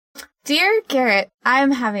Dear Garrett,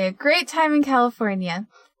 I'm having a great time in California.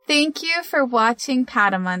 Thank you for watching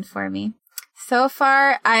Patamon for me. So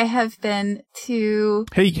far, I have been to...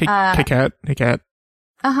 Hey, Kat.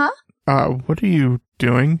 Uh-huh? What are you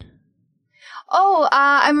doing? Oh,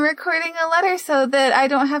 I'm recording a letter so that I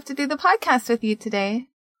don't have to do the podcast with you today.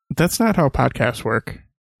 That's not how podcasts work.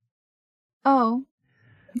 Oh.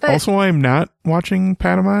 But... Also, I'm not watching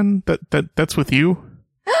Patamon. That's with you.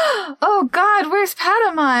 Oh God, where's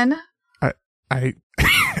Patamon?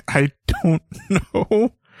 I don't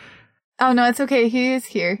know. Oh no, it's okay. He is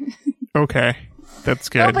here. Okay, that's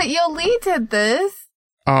good. Oh, but Yoli did this.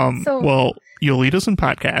 Well, Yolita's in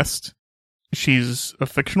podcast. She's a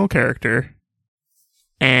fictional character.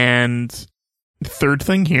 And third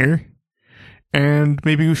thing here. And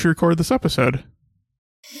maybe we should record this episode.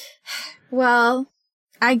 Well,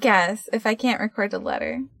 I guess if I can't record a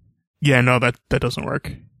letter. Yeah, no, that doesn't work.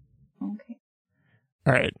 Okay.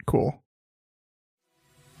 All right, cool.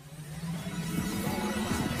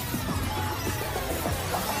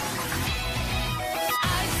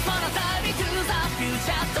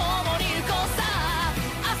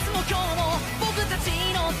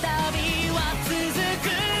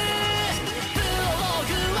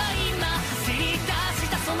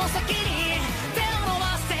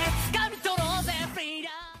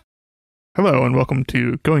 Hello, and welcome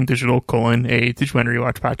to Going Digital, a Digimon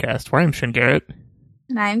Rewatch podcast, where I'm Shin Garrett.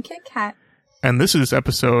 And I'm Kit Kat. And this is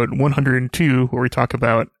episode 102, where we talk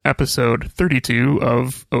about episode 32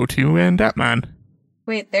 of O2 and Datmon.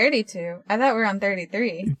 Wait, 32? I thought we were on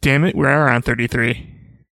 33. Damn it, we are on 33.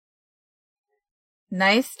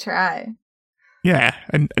 Nice try. Yeah,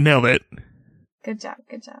 I nailed it. Good job,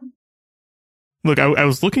 good job. Look, I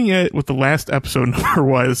was looking at what the last episode number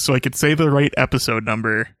was, so I could say the right episode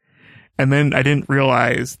number. And then I didn't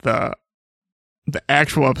realize the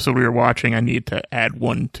actual episode we were watching, I need to add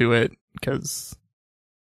one to it, because,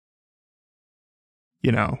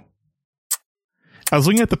 you know. I was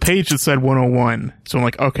looking at the page that said 101, so I'm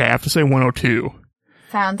like, okay, I have to say 102.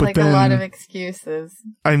 Sounds but like then, a lot of excuses.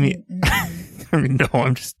 I mean, no,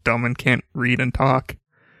 I'm just dumb and can't read and talk.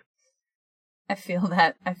 I feel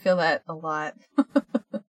that a lot.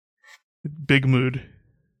 Big mood.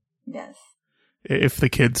 Yes. If the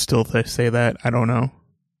kids still say that, I don't know.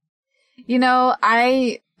 You know,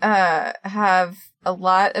 I have a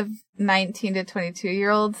lot of 19 to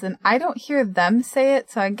 22-year-olds, and I don't hear them say it,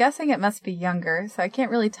 so I'm guessing it must be younger, so I can't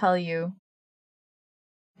really tell you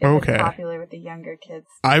if it's popular with the younger kids.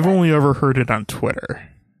 I've only ever heard it on Twitter.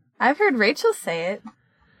 I've heard Rachel say it.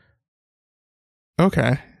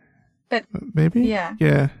 Okay. But maybe? Yeah.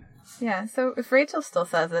 Yeah. Yeah, so if Rachel still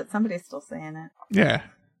says it, somebody's still saying it. Yeah.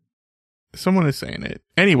 Someone is saying it.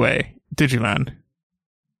 Anyway, Digimon.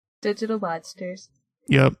 Digital Monsters.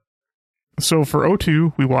 Yep. So for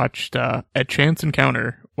O2, we watched A Chance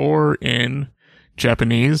Encounter, or in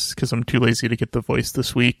Japanese, because I'm too lazy to get the voice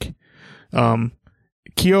this week,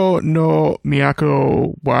 Kyo no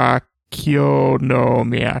Miyako wa Kyo no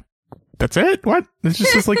Miyako. That's it? What? It's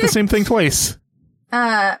just like the same thing twice.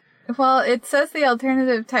 Well, it says the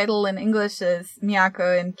alternative title in English is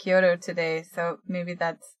Miyako in Kyoto today, so maybe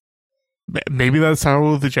that's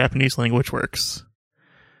how the Japanese language works.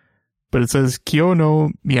 But it says Kyo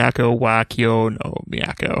no Miyako wa Kyo no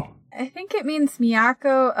Miyako. I think it means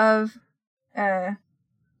Miyako of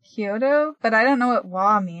Kyoto, but I don't know what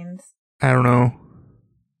wa means. I don't know.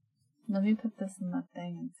 Let me put this in the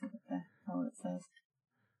thing and see what the hell it says.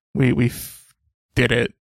 We did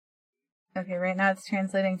it. Okay, right now it's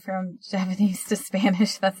translating from Japanese to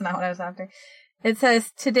Spanish. That's not what I was after. It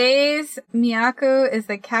says, today's Miyako is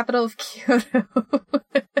the capital of Kyoto.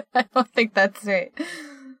 I don't think that's right.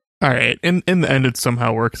 All right. In the end, it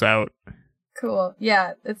somehow works out. Cool.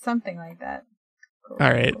 Yeah, it's something like that. Cool,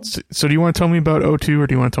 all right. Cool. So do you want to tell me about O2 or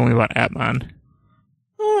do you want to tell me about Atmon?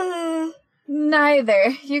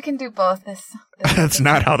 Neither. You can do both. That's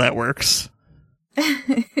not how that works.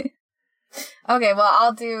 Okay, well,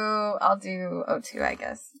 I'll do O2, I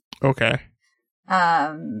guess. Okay.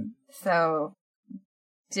 So,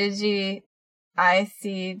 Digi I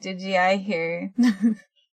hear.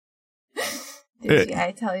 Digi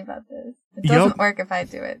I tell you about this. It doesn't work if I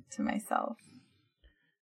do it to myself.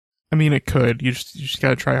 I mean, it could. You just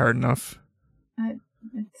gotta try hard enough.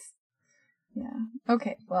 Yeah.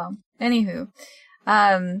 Okay, well, anywho.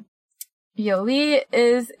 Yoli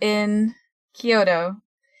is in Kyoto.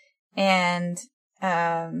 And,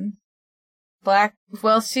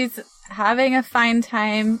 she's having a fine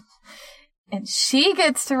time, and she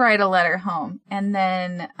gets to write a letter home, and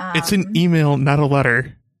then, it's an email, not a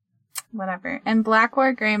letter. Whatever. And Black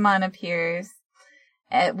War Greymon appears,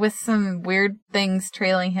 with some weird things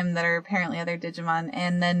trailing him that are apparently other Digimon.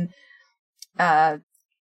 And then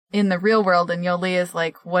in the real world, and Yoli is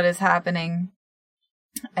like, what is happening?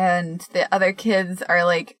 And the other kids are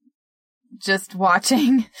like just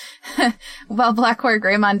watching while Blackboard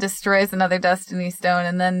Greymon destroys another Destiny Stone,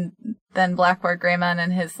 and then Blackboard Greymon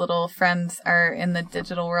and his little friends are in the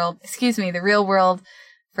the real world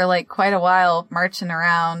for like quite a while, marching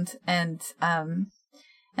around, and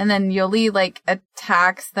then Yoli like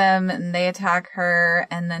attacks them and they attack her,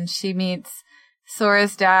 and then she meets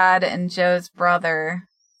Sora's dad and Joe's brother,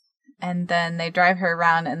 and then they drive her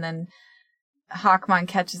around, and then Hawkmon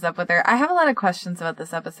catches up with her. I have a lot of questions about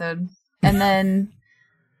this episode. And then,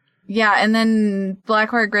 and then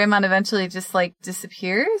Blackboard Greymon eventually just, like,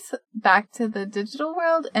 disappears back to the digital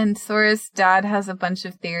world, and Sora's dad has a bunch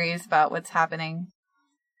of theories about what's happening.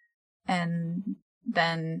 And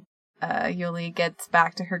then Yuli gets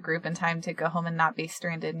back to her group in time to go home and not be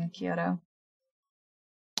stranded in Kyoto.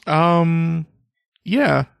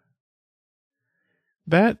 Yeah.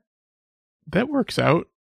 That works out,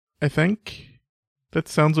 I think. That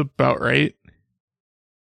sounds about right.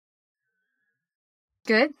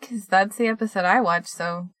 Good, because that's the episode I watched,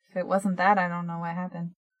 so if it wasn't that, I don't know what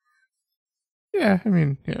happened. Yeah, I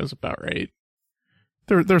mean, it was about right.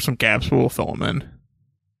 There's some gaps, but we'll fill them in.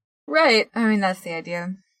 Right, I mean, that's the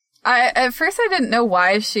idea. At first I didn't know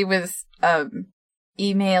why she was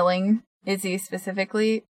emailing Izzy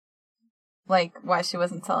specifically, like why she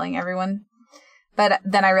wasn't telling everyone. But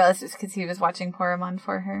then I realized it's because he was watching Poramon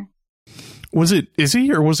for her. Was it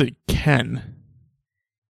Izzy or was it Ken?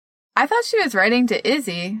 I thought she was writing to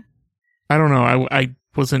Izzy. I don't know.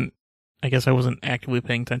 I guess I wasn't actively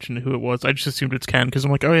paying attention to who it was. I just assumed it's Ken because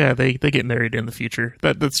I'm like, oh yeah, they get married in the future.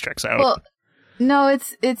 That checks out. Well, no,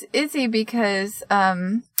 it's Izzy because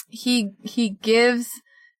he gives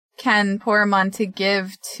Ken Poramon to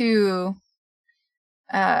give to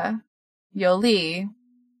Yoli.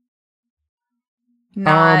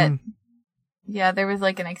 Yeah, there was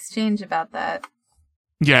like an exchange about that.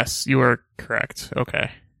 Yes, you are correct.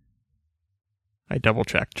 Okay. I double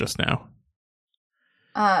checked just now.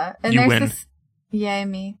 And you there's win. Yay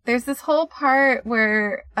me. There's this whole part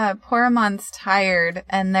where Poramon's tired,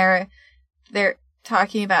 and they're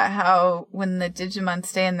talking about how when the Digimon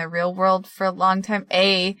stay in the real world for a long time,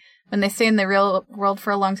 when they stay in the real world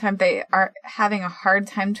for a long time, they are having a hard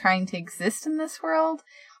time trying to exist in this world.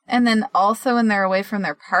 And then also when they're away from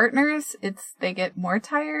their partners, they get more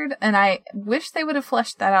tired. And I wish they would have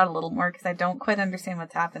fleshed that out a little more because I don't quite understand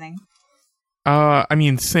what's happening. I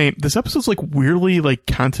mean, same. This episode's like weirdly like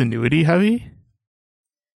continuity heavy.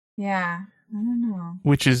 Yeah, I don't know.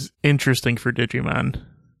 Which is interesting for Digimon.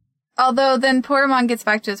 Although then Poramon gets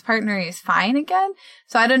back to his partner, he's fine again.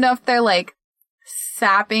 So I don't know if they're like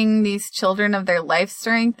sapping these children of their life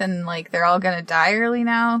strength and like they're all gonna die early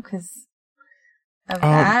now because of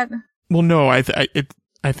that. Well, no, I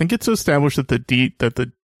think it's established that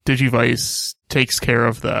the Digivice takes care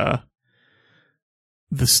of the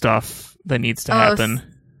stuff that needs to happen.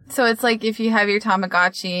 So it's like if you have your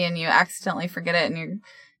Tamagotchi and you accidentally forget it in your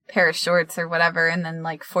pair of shorts or whatever, and then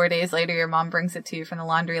like 4 days later your mom brings it to you from the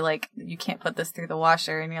laundry, like, you can't put this through the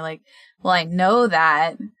washer, and you're like, well, I know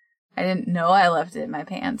that. I didn't know I left it in my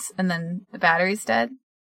pants. And then the battery's dead?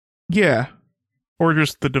 Yeah. Or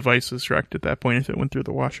just the device is wrecked at that point if it went through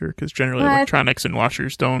the washer, because generally electronics and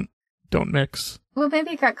washers don't mix. Well,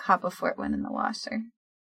 maybe it got caught before it went in the washer.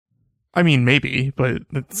 I mean, maybe, but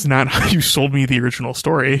that's not how you sold me the original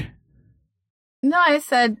story. No, I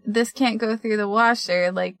said this can't go through the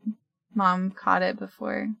washer. Like, Mom caught it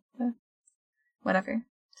before. Whatever.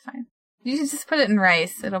 It's fine. You should just put it in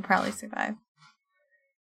rice. It'll probably survive.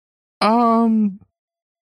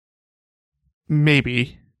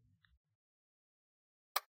 Maybe.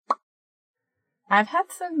 I've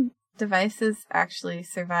had some devices actually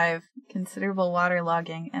survive considerable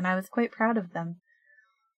waterlogging, and I was quite proud of them.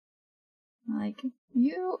 Like,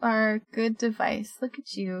 you are a good device. Look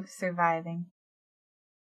at you surviving.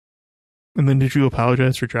 And then did you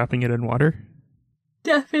apologize for dropping it in water?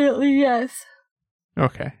 Definitely, yes.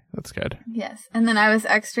 Okay, that's good. Yes, and then I was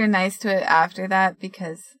extra nice to it after that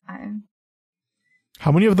because I...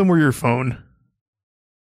 How many of them were your phone?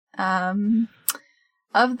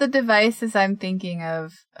 Of the devices I'm thinking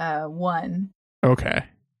of, one. Okay.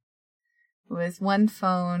 It was one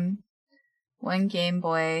phone, one Game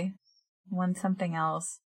Boy, one something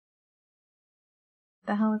else.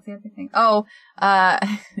 The hell was the other thing? Oh,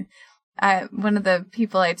 one of the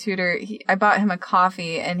people I tutor, I bought him a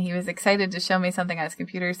coffee and he was excited to show me something on his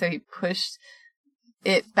computer, so he pushed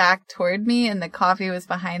it back toward me and the coffee was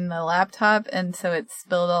behind the laptop, and so it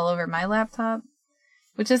spilled all over my laptop.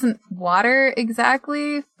 which isn't water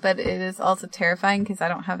exactly, but it is also terrifying because I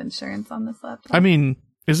don't have insurance on this laptop. I mean,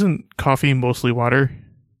 isn't coffee mostly water?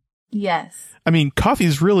 Yes. I mean,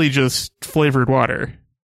 coffee's really just flavored water.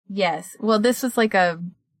 Yes. Well, this was like a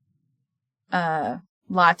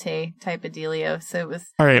latte type of dealio, so it was...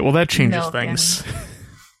 All right, well, that changes things.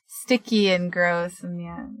 Sticky and gross, and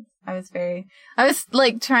yeah, I was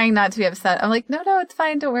like trying not to be upset. I'm like, no, it's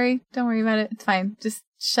fine. Don't worry about it. It's fine. Just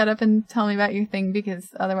shut up and tell me about your thing because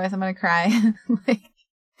otherwise I'm gonna cry.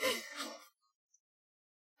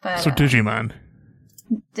 So Digimon.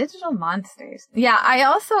 Digital monsters. Yeah, I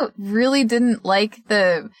also really didn't like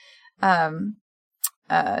the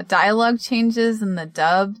dialogue changes in the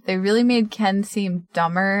dub. They really made Ken seem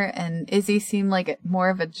dumber and Izzy seem like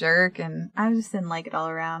more of a jerk, and I just didn't like it all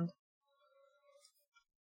around.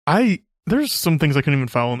 There's some things I couldn't even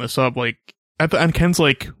follow in the sub. Like at the end, Ken's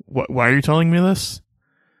like, why are you telling me this?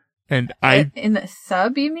 And in the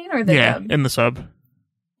sub, you mean, or the dub? Yeah, in the sub.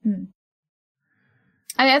 I mean,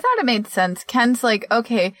 I thought it made sense. Ken's like,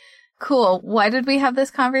 okay, cool. Why did we have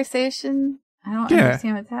this conversation? I don't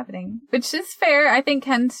understand what's happening. Which is fair. I think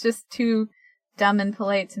Ken's just too dumb and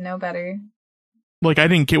polite to know better. Like, I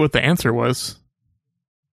didn't get what the answer was.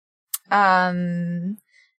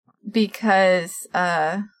 Because,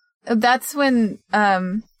 that's when,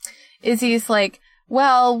 Izzy's like,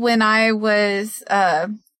 well, when I was,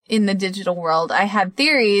 in the digital world, I had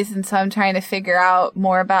theories, and so I'm trying to figure out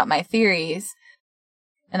more about my theories.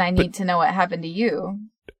 And I need to know what happened to you.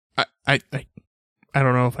 I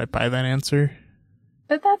don't know if I buy that answer.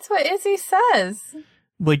 But that's what Izzy says.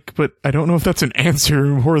 Like, but I don't know if that's an answer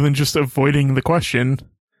more than just avoiding the question.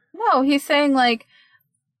 No, he's saying, like,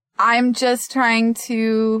 I'm just trying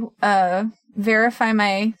to verify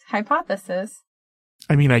my hypothesis.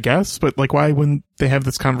 I mean, I guess, but, like, why wouldn't they have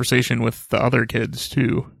this conversation with the other kids,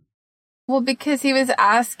 too? Well, because he was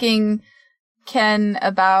asking Ken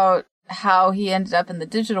about how he ended up in the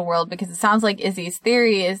digital world, because it sounds like Izzy's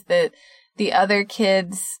theory is that the other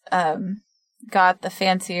kids got the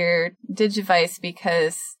fancier Digivice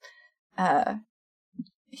because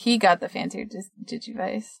he got the fancier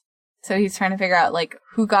Digivice. So he's trying to figure out, like,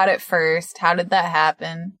 who got it first, how did that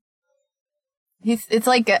happen? It's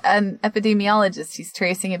like an epidemiologist. He's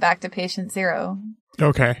tracing it back to patient zero.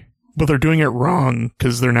 Okay. But they're doing it wrong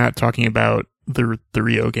because they're not talking about the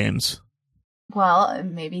Rio games. Well,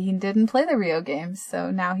 maybe he didn't play the Rio games, so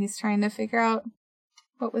now he's trying to figure out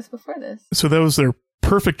what was before this. So that was their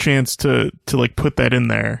perfect chance to like put that in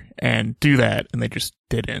there and do that, and they just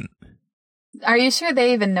didn't. Are you sure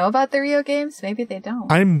they even know about the Rio games? Maybe they don't.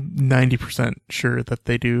 I'm 90% sure that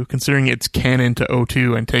they do, considering it's canon to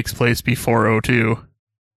O2 and takes place before O2.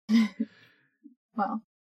 Well,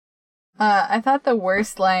 I thought the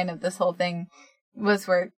worst line of this whole thing was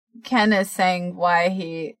where Ken is saying why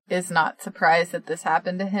he is not surprised that this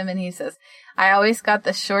happened to him, and he says, I always got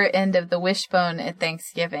the short end of the wishbone at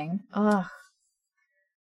Thanksgiving. Ugh.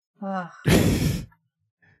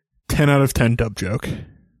 10 out of 10 dub joke.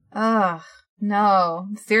 Ugh. No.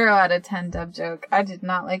 0 out of 10 dub joke. I did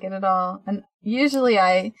not like it at all. And usually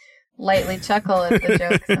I lightly chuckle at the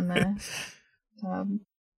jokes in the dub.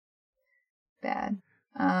 Bad.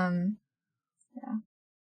 Yeah.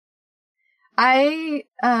 I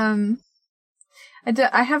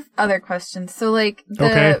have other questions. So, like,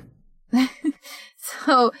 okay.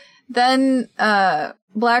 So then,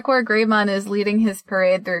 Blackwater Greymon is leading his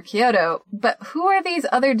parade through Kyoto, but who are these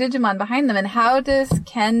other Digimon behind them, and how does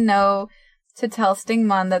Ken know to tell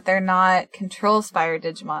Stingmon that they're not Control Spire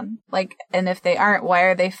Digimon? Like, and if they aren't, why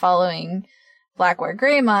are they following Blackwater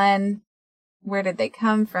Greymon? Where did they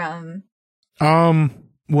come from?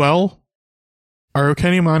 Well,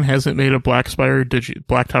 Arukenimon hasn't made a Black Tower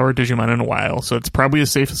Digimon in a while, so it's probably a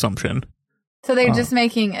safe assumption. So they're just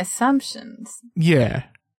making assumptions. Yeah.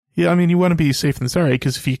 Yeah, I mean, you want to be safe than sorry,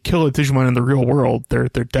 because if you kill a Digimon in the real world, they're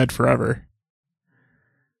dead forever.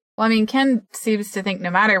 Well, I mean, Ken seems to think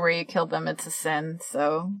no matter where you kill them, it's a sin,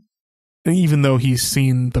 so... Even though he's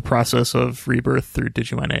seen the process of rebirth through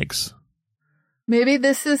Digimon eggs. Maybe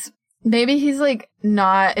he's, like,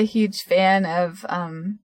 not a huge fan of,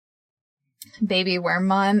 Baby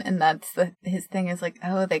Wormmon, and that's his thing is, like,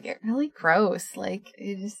 oh, they get really gross. Like,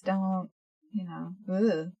 you just don't,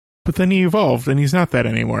 ugh. But then he evolved, and he's not that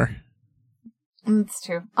anymore. That's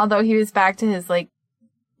true. Although he was back to his, like,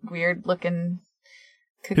 weird-looking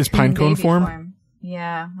his pinecone form?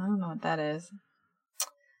 Yeah, I don't know what that is.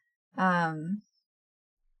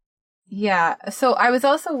 Yeah, so I was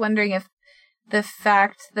also wondering if the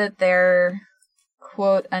fact that they're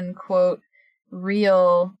quote-unquote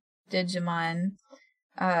real Digimon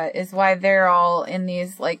is why they're all in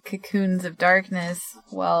these, like, cocoons of darkness,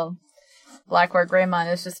 while Black War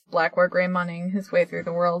Greymon is just Black War Greymoning his way through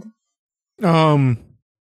the world.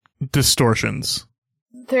 Distortions.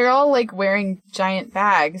 They're all, like, wearing giant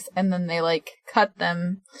bags, and then they, like, cut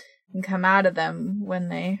them and come out of them when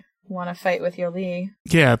they want to fight with Yoli.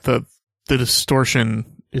 Yeah, the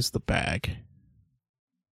distortion is the bag.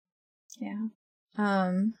 Yeah.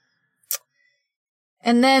 And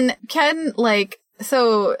then Ken, like,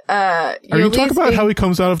 so, Are you talking about how he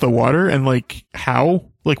comes out of the water and, like,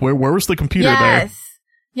 how? Like, where was the computer there?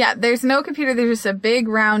 Yeah, there's no computer. There's just a big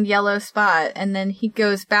round yellow spot, and then he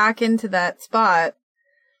goes back into that spot.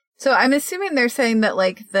 So I'm assuming they're saying that,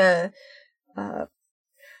 like, the, I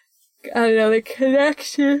don't know, the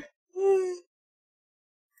connection.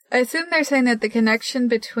 I assume they're saying that the connection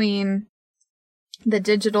between the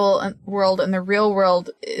digital world and the real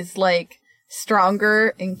world is, like,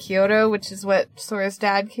 stronger in Kyoto, which is what Sora's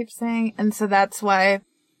dad keeps saying. And so that's why,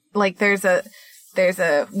 like, there's a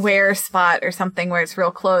wear spot or something where it's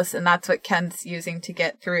real close, and that's what Ken's using to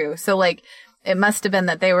get through. So, like, it must have been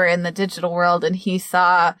that they were in the digital world and he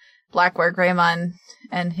saw Black War Greymon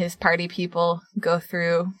and his party people go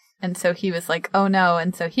through, and so he was like, oh no,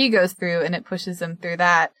 and so he goes through and it pushes him through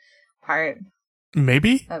that part.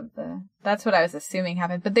 Maybe? That's what I was assuming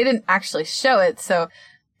happened, but they didn't actually show it, so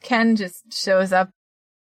Ken just shows up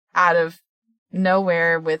out of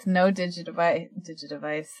nowhere with no digidevice,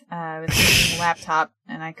 with a laptop,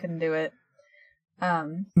 and I couldn't do it.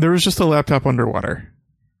 There was just a laptop underwater.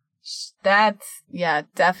 That's, yeah,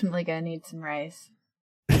 definitely gonna need some rice.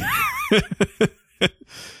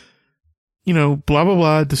 You know, blah blah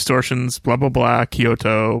blah, distortions, blah blah blah,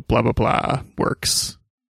 Kyoto, blah blah blah, works.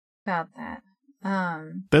 About that.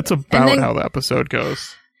 That's about how the episode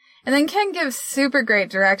goes. And then Ken gives super great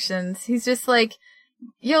directions. He's just like,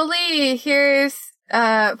 Yoli, here's,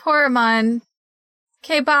 Poramon.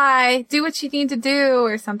 Okay, bye. Do what you need to do,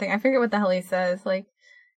 or something. I forget what the hell he says. Like,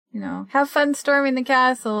 you know, have fun storming the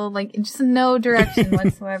castle. Like, just no direction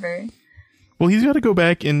whatsoever. Well, he's got to go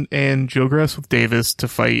back and Geograss with Davis to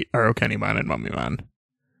fight Arokennimon and Mummymon.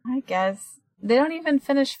 I guess. They don't even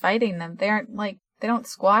finish fighting them. They aren't, like, they don't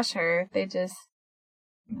squash her. They just,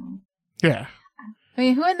 you know. Yeah. I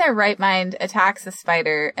mean, who in their right mind attacks a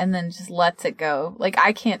spider and then just lets it go? Like,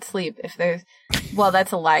 I can't sleep if there's, well,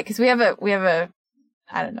 that's a lie. Cause we have a,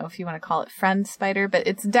 I don't know if you want to call it friend spider, but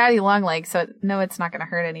it's daddy long legs. So no, it's not going to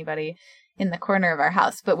hurt anybody in the corner of our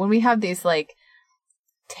house. But when we have these, like,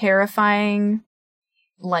 terrifying,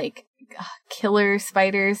 like, killer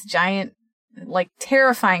spiders, giant, like,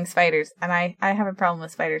 terrifying spiders. And I have a problem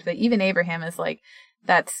with spiders, but even Abraham is like,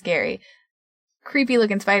 that's scary. Creepy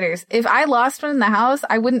looking spiders. If I lost one in the house,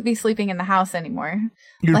 I wouldn't be sleeping in the house anymore.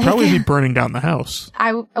 You'd like, probably be burning down the house.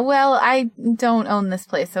 I don't own this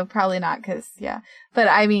place, so probably not, cause, yeah. But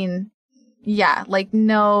I mean, yeah, like,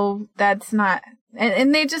 no, that's not,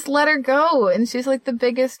 and they just let her go, and she's like the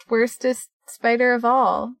biggest, worstest spider of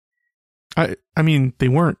all. I mean, they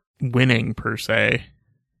weren't winning per se.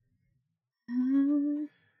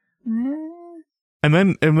 And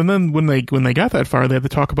then when they got that far, they had to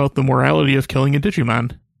talk about the morality of killing a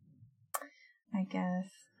Digimon. I guess.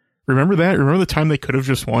 Remember that? Remember the time they could have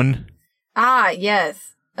just won? Ah,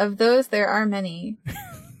 yes. Of those, there are many.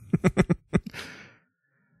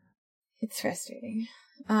 It's frustrating.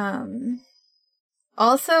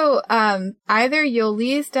 Also, either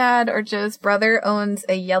Yoli's dad or Joe's brother owns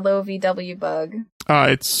a yellow VW bug.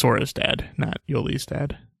 It's Sora's dad, not Yoli's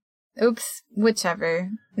dad. Oops,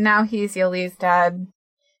 whichever. Now he's Yoli's dad.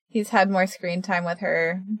 He's had more screen time with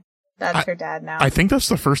her. That's her dad now. I think that's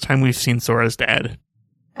the first time we've seen Sora's dad.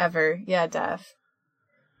 Ever. Yeah, Def.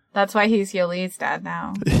 That's why he's Yoli's dad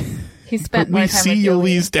now. He spent more time with Yoli. We see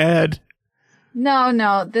Yoli's dad. No,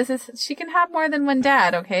 she can have more than one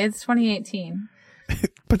dad, okay? It's 2018.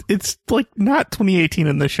 But it's, like, not 2018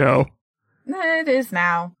 in the show. It is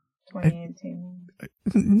now. 2018.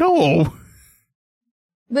 No!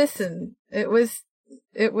 Listen, it was,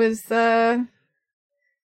 1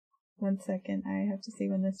 second, I have to see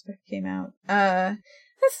when this book came out.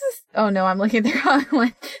 Oh no, I'm looking at the wrong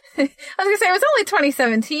one. I was gonna say, it was only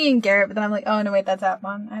 2017, Garrett, but then I'm like, oh no, wait, that's that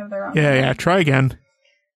one. I have the wrong one. Yeah, try again.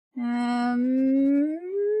 Do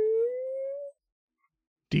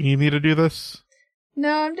you need me to do this? No,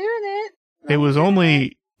 I'm doing it. It was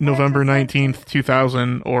only November 19th,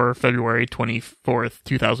 2000, or February 24th,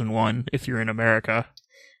 2001, if you're in America.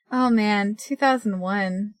 Oh man,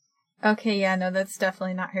 2001. Okay, yeah, no, that's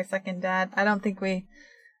definitely not her second dad. I don't think we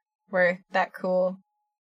were that cool,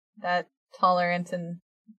 that tolerant and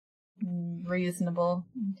reasonable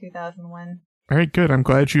in 2001. Alright, good. I'm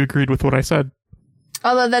glad you agreed with what I said.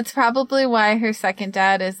 Although that's probably why her second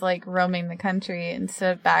dad is like roaming the country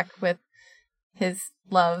instead of back with his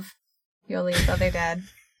love, Yoli's other dad.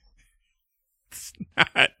 It's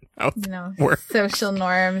not how it works. Social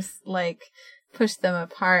norms like push them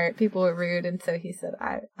apart. People were rude, and so he said,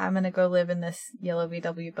 I'm gonna go live in this yellow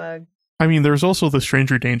VW bug. I mean, there's also the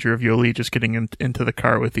stranger danger of Yoli just getting into the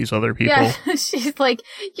car with these other people. Yeah, she's like,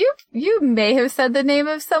 you may have said the name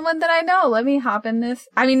of someone that I know. Let me hop in this.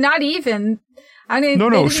 I mean, not even. I mean,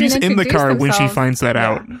 no, she's in the car when she finds that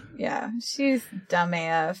out. Yeah, she's dumb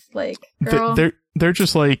AF. Like, girl. They're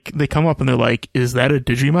just like, they come up and they're like, is that a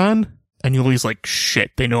Digimon? And Yoli's like,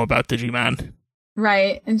 shit, they know about Digimon.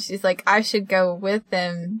 Right, and she's like, I should go with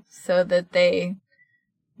them so that they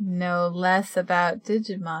know less about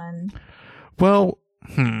Digimon. Well,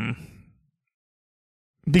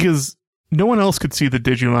 because no one else could see the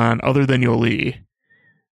Digimon other than Yoli.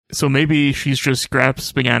 So maybe she's just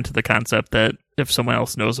grasping onto the concept that if someone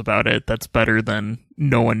else knows about it, that's better than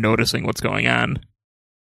no one noticing what's going on.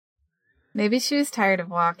 Maybe she was tired of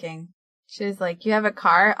walking. She was like, you have a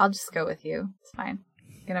car? I'll just go with you. It's fine.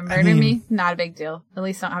 You're gonna murder me? Not a big deal. At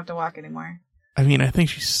least I don't have to walk anymore. I mean, I think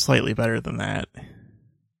she's slightly better than that.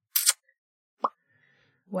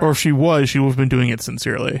 Well, or if she was, she would have been doing it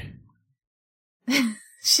sincerely.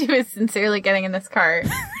 She was sincerely getting in this car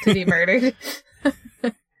to be murdered.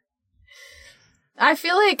 I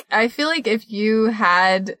feel like if you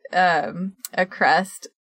had a crest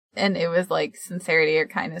and it was like sincerity or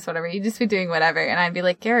kindness, whatever, you'd just be doing whatever, and I'd be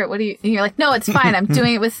like, Garrett, what do you? And you're like, no, it's fine. I'm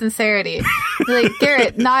doing it with sincerity. I'd be like,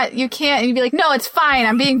 Garrett, you can't. And you'd be like, no, it's fine.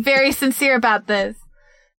 I'm being very sincere about this.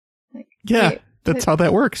 Like, yeah, wait, that's how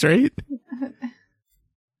that works, right?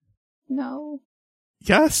 No.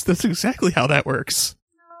 Yes, that's exactly how that works.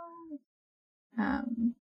 No.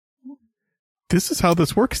 This is how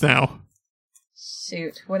this works now.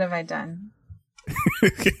 Shoot, what have I done?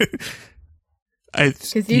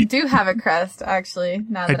 Because you do have a crest, actually.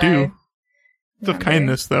 Now that I do. It's of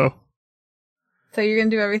kindness, though. So you're gonna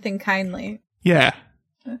do everything kindly. Yeah.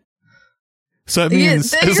 So it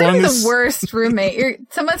means as long as the worst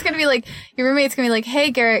roommate. Someone's gonna be like, your roommate's gonna be like,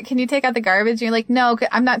 "Hey, Garrett, can you take out the garbage?" And you're like, "No,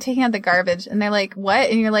 I'm not taking out the garbage." And they're like, "What?"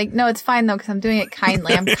 And you're like, "No, it's fine though, because I'm doing it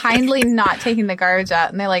kindly. I'm kindly not taking the garbage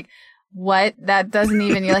out." And they're like, "What? That doesn't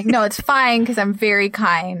even." You're like, "No, it's fine because I'm very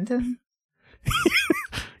kind."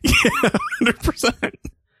 Yeah, 100%.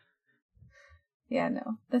 Yeah,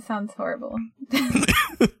 no, this sounds horrible.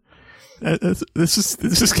 This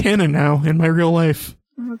is canon now in my real life.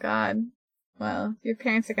 Oh God. Well, your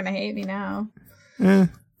parents are gonna hate me now.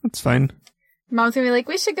 That's fine. Mom's gonna be like,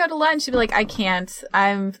 we should go to lunch. She'll be like, I can't.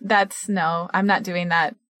 I'm not doing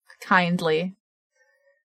that kindly.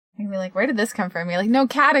 I'm gonna be like, where did this come from? You're like, no,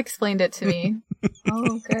 Kat explained it to me.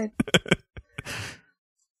 Oh, good.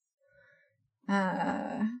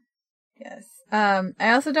 Yes.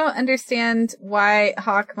 I also don't understand why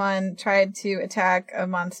Hawkmon tried to attack a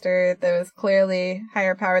monster that was clearly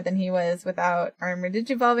higher powered than he was without armor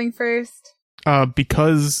digivolving first.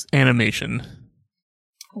 Because animation.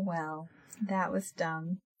 Well, that was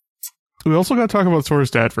dumb. We also got to talk about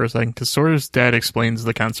Sora's dad for a second, because Sora's dad explains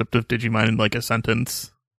the concept of Digimon in like a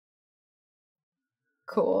sentence.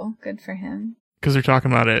 Cool. Good for him. Because they're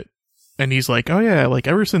talking about it, and he's like, oh yeah, like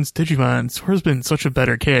ever since Digimon, Sora's been such a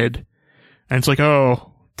better kid. And it's like,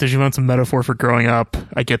 oh, Digimon's a metaphor for growing up.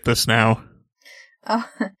 I get this now. Oh,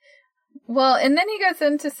 well, and then he goes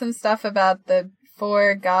into some stuff about the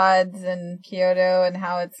 4 gods and Kyoto and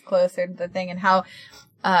how it's closer to the thing and how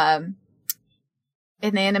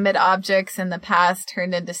inanimate objects in the past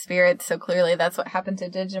turned into spirits. So clearly that's what happened to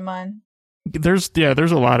Digimon. There's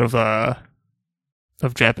a lot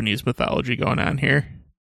of Japanese mythology going on here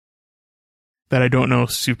that I don't know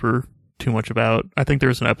too much about. I think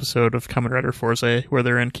there's an episode of Kamen Rider Forze where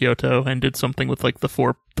they're in Kyoto and did something with like the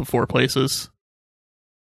four places.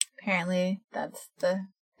 Apparently that's the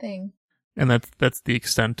thing. And that's the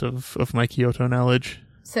extent of my Kyoto knowledge.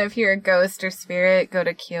 So if you're a ghost or spirit, go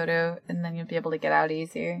to Kyoto and then you'll be able to get out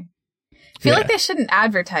easier. I feel like they shouldn't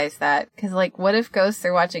advertise that, because like, what if ghosts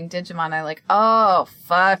are watching Digimon and are like, oh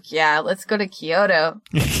fuck yeah, let's go to Kyoto.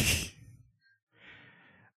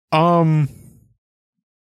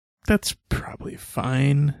 That's probably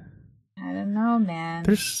fine. I don't know, man.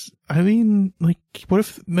 What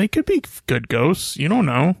if they could be good ghosts? You don't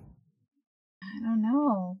know. I don't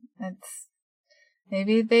know.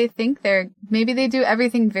 Maybe they think maybe they do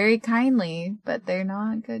everything very kindly, but they're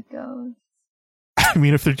not good ghosts. I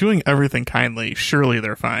mean, if they're doing everything kindly, surely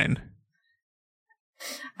they're fine.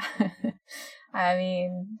 I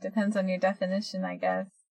mean, depends on your definition, I guess.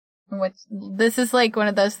 This is like one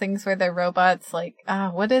of those things where the robots, like,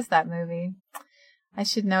 what is that movie? I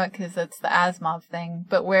should know it because it's the Asimov thing.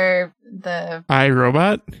 But where the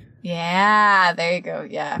iRobot? Yeah, there you go.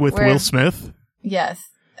 Yeah, with Will Smith. Yes.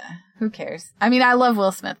 Who cares? I mean, I love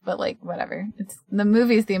Will Smith, but like, whatever. It's the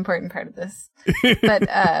movie's the important part of this.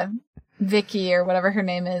 But Vicky or whatever her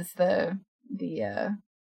name is, the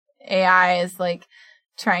AI is like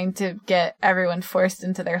trying to get everyone forced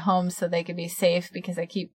into their homes so they can be safe because I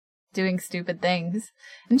keep doing stupid things.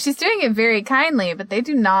 And she's doing it very kindly, but they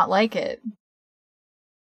do not like it.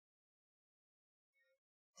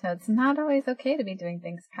 So it's not always okay to be doing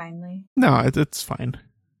things kindly. No, it's fine.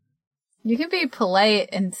 You can be polite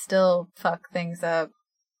and still fuck things up.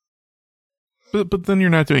 But then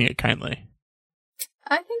you're not doing it kindly.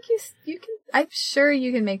 I think you can. I'm sure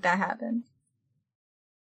you can make that happen.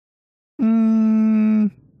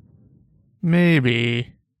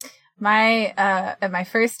 Maybe. At my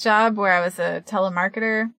first job where I was a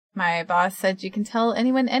telemarketer, my boss said you can tell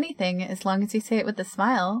anyone anything as long as you say it with a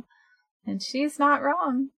smile. And she's not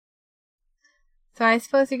wrong. So I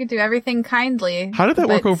suppose you could do everything kindly. How did that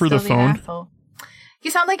work over the phone?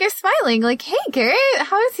 You sound like you're smiling. Like, hey, Garrett,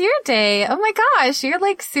 how was your day? Oh my gosh, you're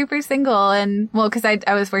like super single. And well, because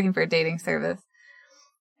I was working for a dating service.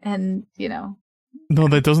 And, you know. No,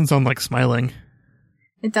 that doesn't sound like smiling.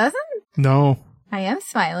 It doesn't? No. I am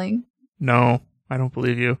smiling. No, I don't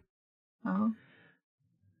believe you. Oh.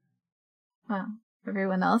 Well,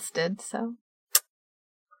 everyone else did, so.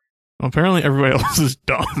 Well, apparently everybody else is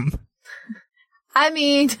dumb. I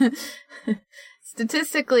mean,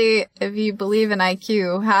 statistically, if you believe in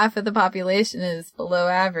IQ, half of the population is below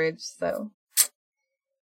average, so.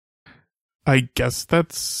 I guess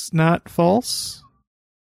that's not false.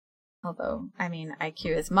 Although, I mean,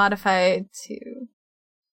 IQ is modified to,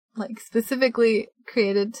 like, specifically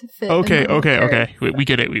created to fit. Okay. We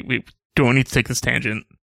get it. We don't need to take this tangent.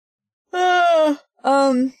 I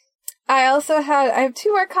have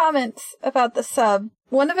two more comments about the sub.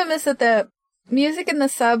 One of them is that the music in the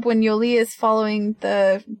sub when Yoli is following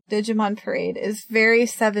the Digimon parade is very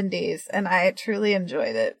 70s, and I truly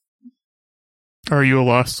enjoyed it. Are you a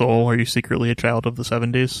lost soul? Are you secretly a child of the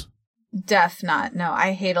 70s? Not. No,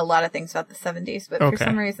 I hate a lot of things about the 70s, but for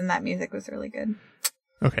some reason that music was really good.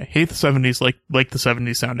 Okay, hate the 70s like the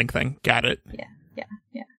 70s sounding thing. Got it. Yeah.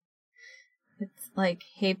 It's like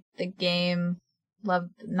hate the game, love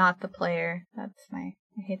not the player. I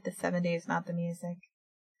hate the 70s, not the music.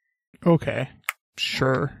 Okay,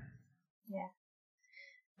 sure. Yeah.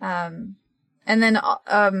 And then,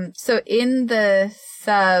 so in the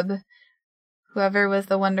sub, whoever was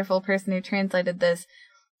the wonderful person who translated this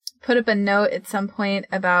put up a note at some point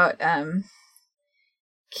about,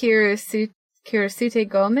 Kirosute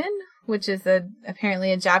Gomen, which is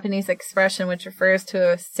apparently a Japanese expression which refers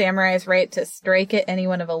to a samurai's right to strike at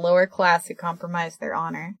anyone of a lower class who compromised their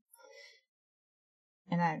honor.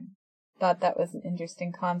 And I thought that was an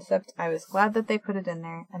interesting concept. I was glad that they put it in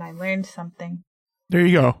there, and I learned something. There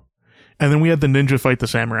you go. And then we had the ninja fight the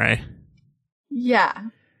samurai. Yeah.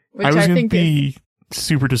 Which I was going to be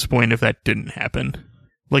super disappointed if that didn't happen.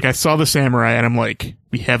 Like, I saw the samurai, and I'm like,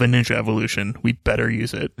 we have a ninja evolution. We better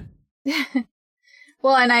use it.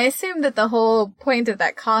 Well, and I assume that the whole point of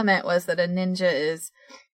that comment was that a ninja is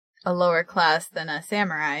a lower class than a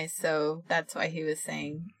samurai, so that's why he was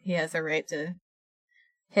saying he has a right to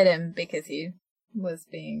hit him because he was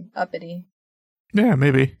being uppity. Yeah,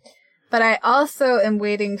 maybe. But I also am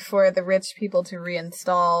waiting for the rich people to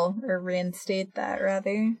reinstate that,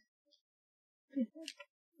 rather.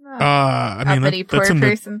 I mean, uppity poor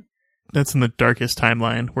person. That's in the darkest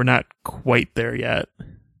timeline. We're not quite there yet.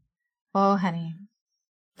 Oh, honey.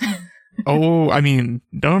 Oh, I mean,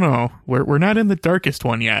 no. We're not in the darkest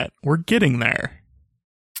one yet. We're getting there.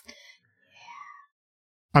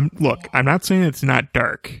 I'm not saying it's not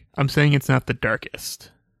dark. I'm saying it's not the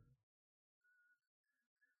darkest.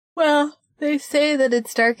 Well, they say that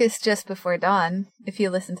it's darkest just before dawn, if you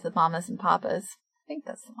listen to the Mamas and Papas. I think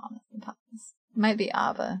that's the Mamas and Papas. It might be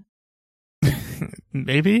ABBA.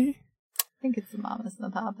 Maybe? I think it's the Mamas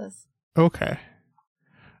and the Papas. Okay.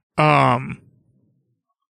 But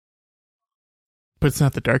it's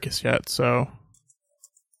not the darkest yet, so...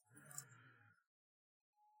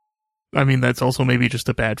 I mean, that's also maybe just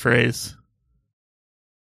a bad phrase.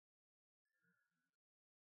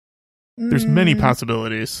 There's many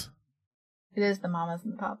possibilities. It is the Mamas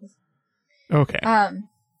and the Papas. Okay.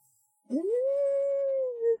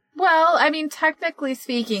 Well, I mean, technically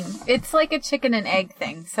speaking, it's like a chicken and egg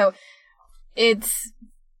thing. So it's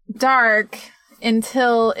dark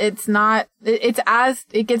until it's not,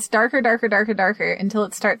 it gets darker until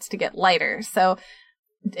it starts to get lighter. So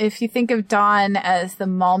if you think of dawn as the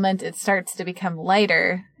moment it starts to become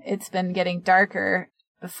lighter, it's been getting darker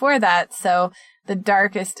before that, so the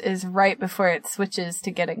darkest is right before it switches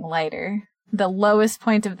to getting lighter. The lowest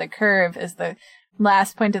point of the curve is the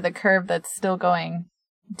last point of the curve that's still going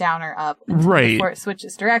down or up before it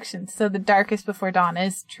switches directions. So the darkest before dawn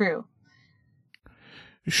is true.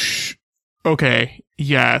 Okay,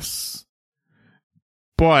 yes.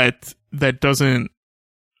 But that doesn't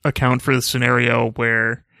account for the scenario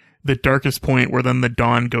where the darkest point where then the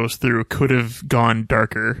dawn goes through could have gone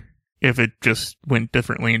darker if it just went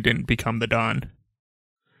differently and didn't become the dawn.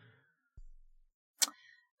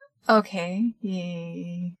 Okay.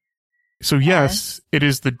 Yay. So yes, it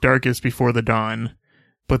is the darkest before the dawn,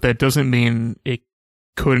 but that doesn't mean it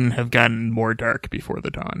couldn't have gotten more dark before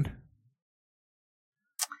the dawn.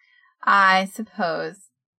 I suppose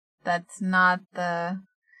that's not the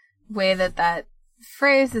way that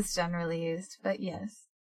phrase is generally used, but yes.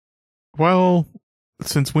 Well,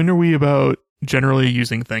 since when are we about generally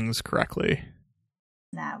using things correctly?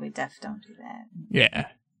 Nah, we don't do that. Yeah.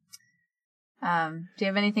 Do you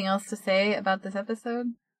have anything else to say about this episode?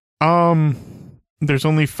 There's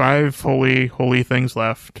only 5 holy things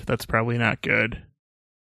left. That's probably not good.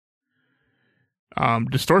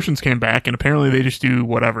 Distortions came back, and apparently they just do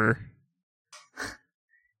whatever.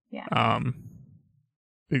 Yeah.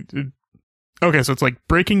 Okay, so it's like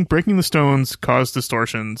breaking the stones cause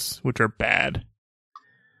distortions, which are bad.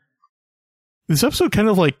 This episode kind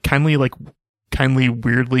of like kindly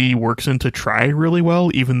weirdly works into Try really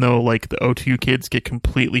well, even though like the O2 kids get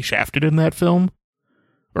completely shafted in that film.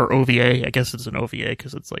 Or OVA, I guess it's an OVA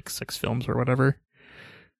because it's like 6 films or whatever.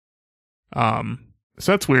 So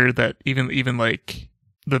that's weird that even like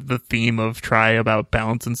the theme of Try about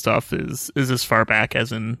balance and stuff is as far back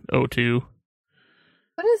as in O2.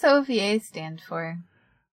 What does OVA stand for?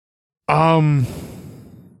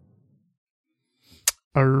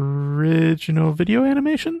 Original video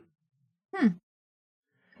animation? Okay,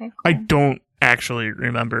 cool. I don't actually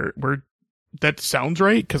remember. That sounds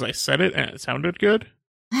right because I said it and it sounded good.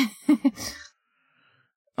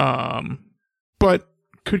 But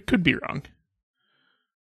could be wrong.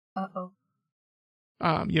 Uh-oh.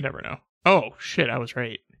 You never know. Oh shit, I was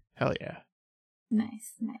right. Hell yeah.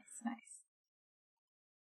 Nice.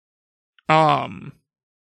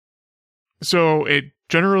 So it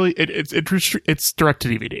generally it's direct to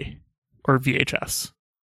DVD or VHS.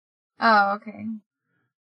 Oh, okay.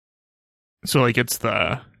 So like it's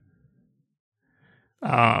the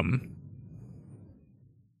I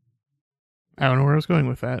don't know where I was going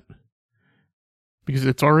with that. Because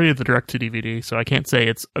it's already the direct to DVD, so I can't say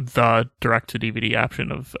it's the direct to DVD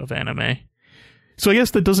option of anime. So I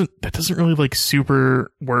guess that doesn't really like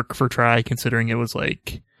super work for Try, considering it was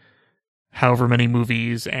like however many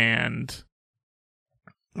movies and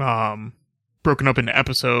broken up into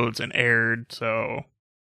episodes and aired, so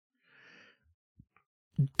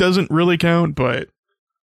doesn't really count, but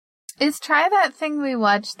is Try that thing we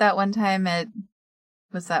watched that one time at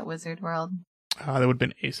was that Wizard World? That would have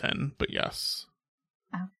been ASEN, but yes.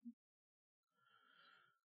 Oh.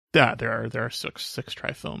 Yeah, there are six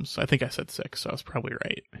Try films. I think I said 6, so I was probably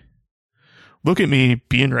right. Look at me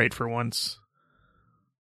being right for once.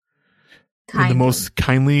 In the most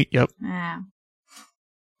kindly, yep. Yeah.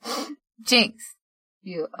 Jinx,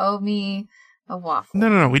 you owe me a waffle.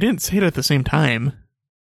 No, we didn't say it at the same time.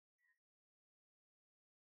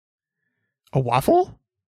 A waffle?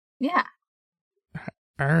 Yeah.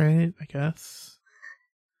 All right, I guess.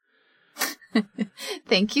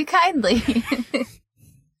 Thank you kindly.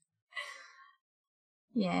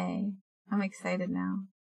 Yay. I'm excited now.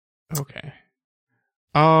 Okay.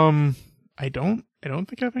 I don't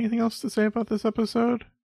think I have anything else to say about this episode.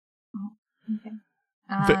 Oh, okay.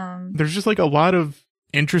 There's just like a lot of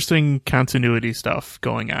interesting continuity stuff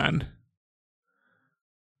going on,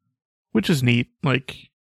 which is neat. Like,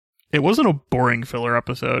 it wasn't a boring filler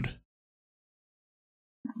episode.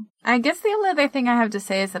 I guess the only other thing I have to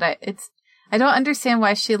say is that I don't understand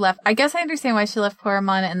why she left. I guess I understand why she left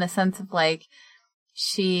Koromon in the sense of like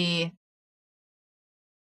she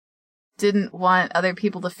didn't want other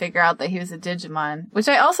people to figure out that he was a Digimon, which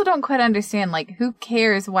I also don't quite understand. Like, who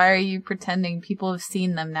cares? Why are you pretending people have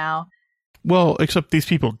seen them now? Well, except these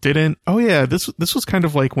people didn't. Oh yeah, this was kind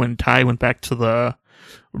of like when Tai went back to the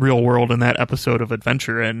real world in that episode of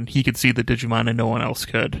Adventure, and he could see the Digimon and no one else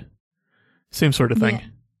could. Same sort of thing.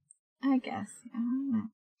 Yeah, I guess. I don't know.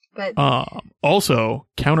 But also,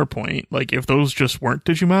 counterpoint, like if those just weren't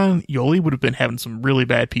Digimon, Yoli would have been having some really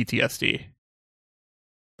bad PTSD.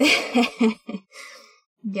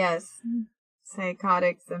 Yes.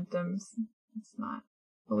 Psychotic symptoms. It's not.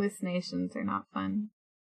 Hallucinations are not fun.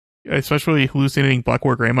 Especially hallucinating Black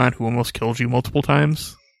War Greymon who almost killed you multiple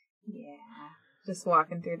times. just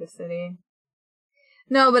walking through the city.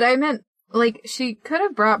 No, but I meant, like, she could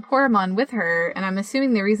have brought Poromon with her, and I'm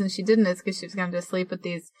assuming the reason she didn't is because she was going to sleep with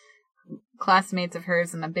these classmates of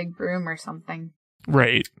hers in a big room or something.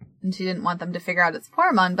 Right. And she didn't want them to figure out it's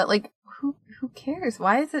Poromon, but, like, who cares?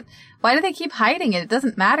 Why do they keep hiding it? It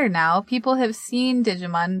doesn't matter now. People have seen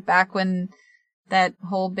Digimon back when that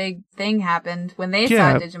whole big thing happened. When they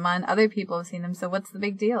saw Digimon, other people have seen them, so what's the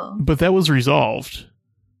big deal? But that was resolved.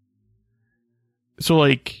 So,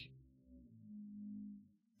 like...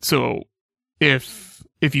 So, if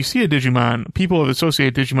you see a Digimon, people have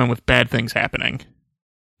associated Digimon with bad things happening.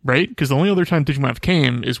 Right? Because the only other time Digimon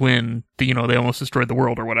came is when, they almost destroyed the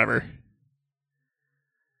world or whatever.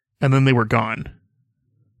 And then they were gone.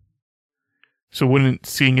 So wouldn't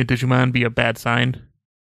seeing a Digimon be a bad sign?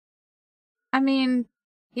 I mean,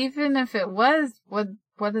 even if it was, what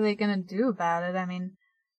are they gonna do about it? I mean,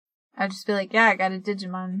 I'd just be like, yeah, I got a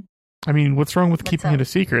Digimon. I mean, what's wrong with keeping it a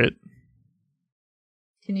secret?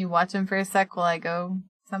 Can you watch him for a sec while I go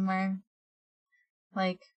somewhere?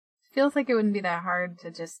 Like, feels like it wouldn't be that hard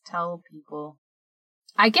to just tell people.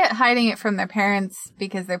 I get hiding it from their parents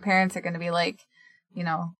because their parents are gonna be like,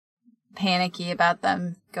 panicky about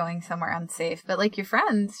them going somewhere unsafe. But, like, your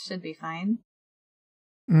friends should be fine.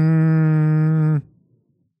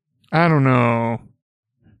 I don't know.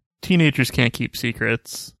 Teenagers can't keep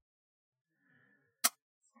secrets.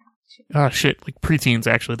 Oh, shit. Like, preteens,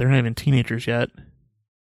 actually. They're not even teenagers yet.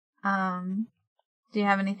 Do you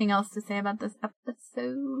have anything else to say about this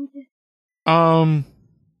episode?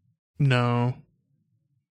 No.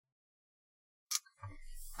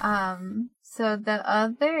 So the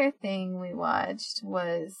other thing we watched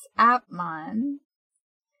was Appmon.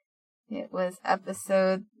 It was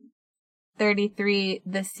episode 33,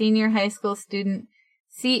 the senior high school student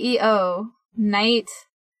CEO, Knight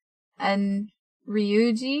and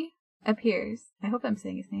Ryuji appears. I hope I'm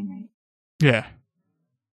saying his name right. Yeah.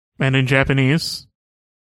 And in Japanese?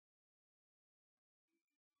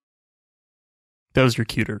 That was your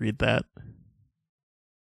cue to read that.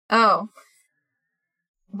 Oh.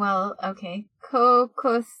 Well, okay.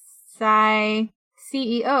 Kokosai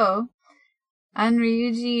CEO,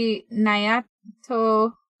 Ryuji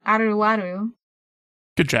Nayato Aruwaru.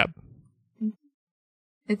 Good job.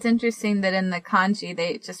 It's interesting that in the kanji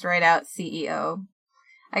they just write out CEO.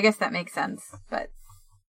 I guess that makes sense, but...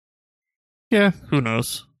 Yeah, who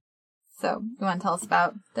knows? So, you want to tell us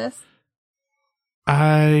about this?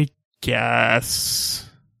 I guess...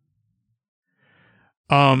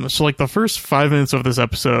 So like the first 5 minutes of this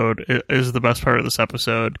episode is the best part of this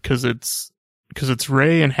episode because it's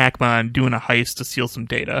Rei and Hackmon doing a heist to steal some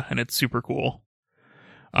data, and it's super cool.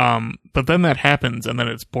 But then that happens, and then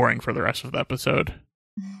it's boring for the rest of the episode.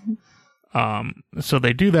 So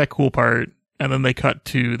they do that cool part, and then they cut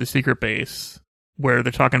to the secret base where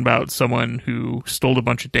they're talking about someone who stole a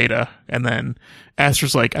bunch of data, and then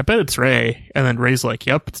Astra's like, I bet it's Rei, and then Rei's like,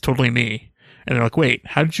 yep, it's totally me. And they're like, wait,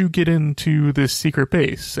 how did you get into this secret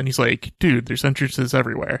base? And he's like, dude, there's entrances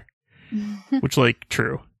everywhere. Which, like,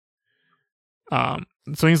 true.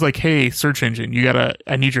 So he's like, hey, search engine,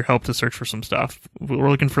 I need your help to search for some stuff.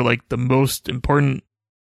 We're looking for, like, the most important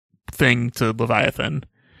thing to Leviathan.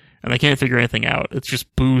 And they can't figure anything out. It's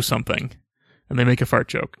just boo something. And they make a fart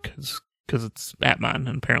joke, because it's Appmon,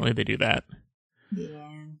 and apparently they do that.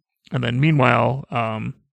 Yeah. And then meanwhile,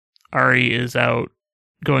 Ari is out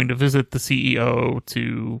going to visit the CEO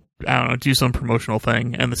to, I don't know, do some promotional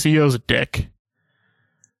thing, and the CEO's a dick.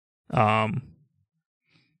 And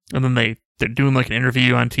then they're doing like an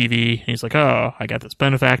interview on TV, and he's like, oh, I got this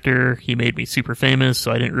benefactor, he made me super famous,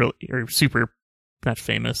 so I didn't really, or super, not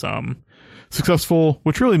famous, successful,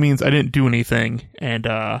 which really means I didn't do anything, and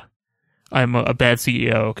I'm a bad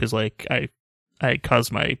CEO, because like, I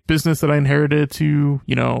caused my business that I inherited to,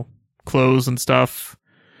 close and stuff.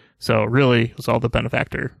 So really, it was all the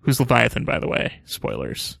benefactor, who's Leviathan, by the way.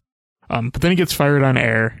 Spoilers. But then he gets fired on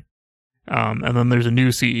air, and then there's a new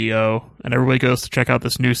CEO, and everybody goes to check out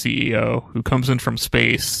this new CEO, who comes in from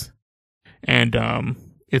space, and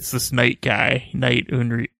it's this Knight guy, Knight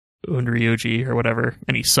Unryuji, or whatever,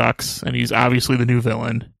 and he sucks, and he's obviously the new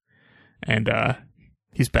villain, and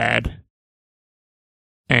he's bad.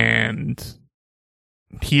 And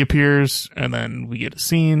he appears, and then we get a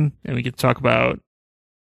scene, and we get to talk about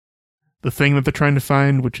the thing that they're trying to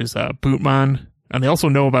find, which is Bootmon. And they also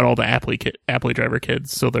know about all the Apply Driver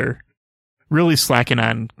kids, so they're really slacking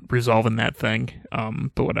on resolving that thing.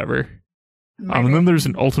 But whatever. And then there's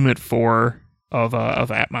an Ultimate 4 of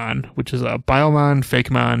Appmon, which is Biomon,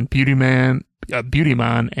 Fakemon,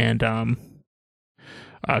 Beautymon, and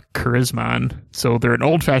Charismon. So they're an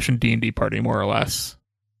old-fashioned D&D party, more or less.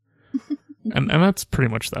 And that's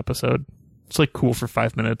pretty much the episode. It's like cool for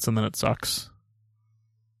 5 minutes and then it sucks.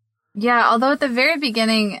 Yeah, although at the very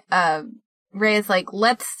beginning, Ray is like,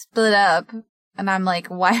 let's split up. And I'm like,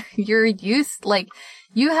 why?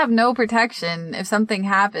 You have no protection if something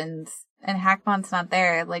happens and Hackmon's not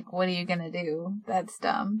there. Like, what are you gonna do? That's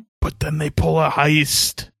dumb. But then they pull a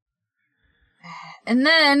heist. And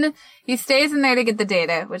then he stays in there to get the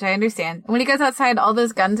data, which I understand. When he goes outside, all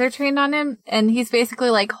those guns are trained on him, and he's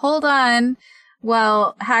basically like, hold on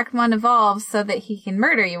while Hackmon evolves so that he can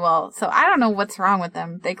murder you all. So I don't know what's wrong with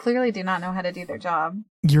them. They clearly do not know how to do their job.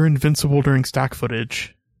 You're invincible during stock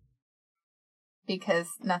footage. Because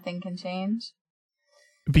nothing can change?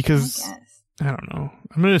 Because, I don't know.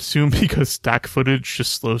 I'm going to assume because stock footage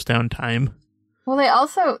just slows down time. Well, they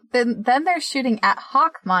also, then they're shooting at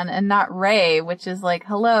Hawkmon and not Ray, which is like,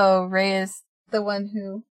 hello, Ray is the one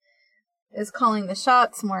who is calling the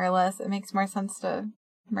shots, more or less. It makes more sense to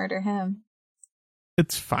murder him.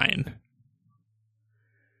 It's fine.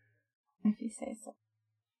 If you say so.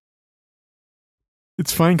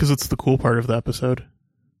 It's fine because it's the cool part of the episode.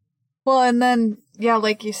 Well, and then, yeah,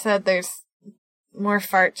 like you said, there's more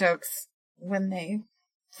fart jokes when they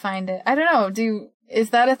find it. I don't know,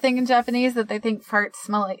 is that a thing in Japanese that they think farts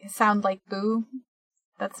sound like boo?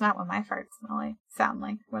 That's not what my farts sound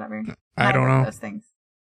like, whatever. I don't know. Those things.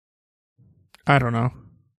 I don't know.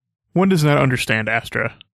 One does not understand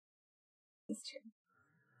Astra. It's true.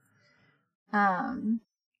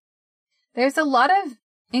 There's a lot of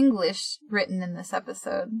English written in this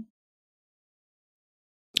episode.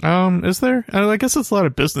 Is there? I guess it's a lot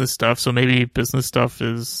of business stuff, so maybe business stuff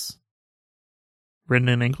is written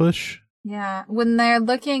in English? Yeah, when they're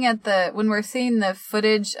looking at when we're seeing the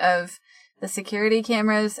footage of the security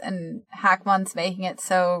cameras and Hackmon's making it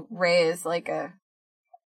so Ray is like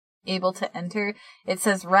able to enter, it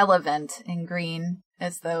says relevant in green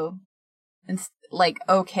as though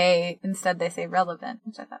okay, instead they say relevant,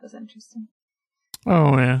 which I thought was interesting.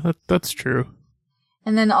 Oh yeah, that's true.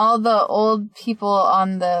 And then all the old people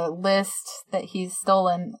on the list that he's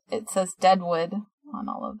stolen, it says Deadwood on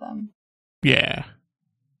all of them. Yeah.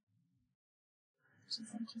 Which is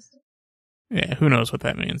interesting. Yeah, who knows what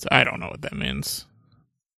that means? I don't know what that means.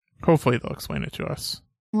 Hopefully they'll explain it to us.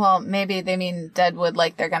 Well, maybe they mean Deadwood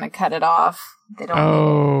like they're going to cut it off. They don't.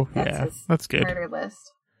 Oh, yeah. That's good. Murder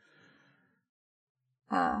list.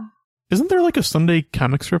 Isn't there like a Sunday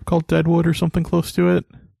comic strip called Deadwood or something close to it?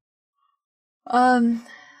 I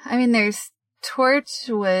mean, there's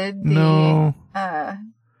Torchwood. No.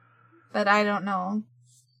 But I don't know.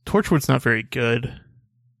 Torchwood's not very good.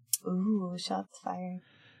 Ooh, shots fired.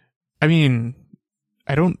 I mean,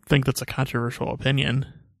 I don't think that's a controversial opinion.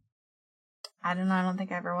 I don't know. I don't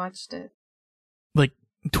think I ever watched it. Like,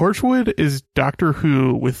 Torchwood is Doctor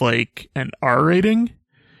Who with like an R rating,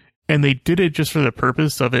 and they did it just for the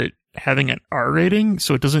purpose of it having an R rating,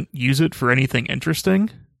 so it doesn't use it for anything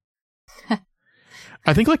interesting.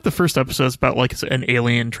 I think like the first episode is about like an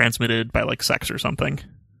alien transmitted by like sex or something.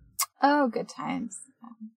 Oh, good times.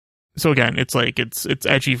 So again, it's like it's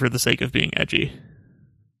edgy for the sake of being edgy.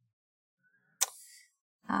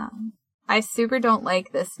 I super don't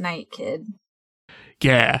like this Knight kid.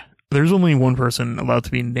 Yeah, there's only one person allowed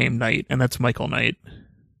to be named Knight, and that's Michael Knight.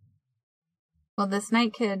 Well, this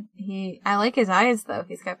Knight kid, I like his eyes though.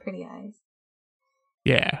 He's got pretty eyes.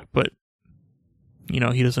 Yeah, but he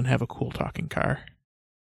doesn't have a cool talking car.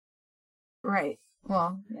 Right.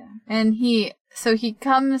 Well, yeah. And he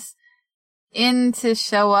comes in to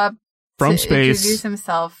show up from to space, introduce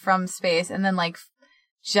himself from space, and then like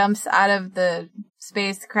jumps out of the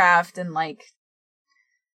spacecraft and like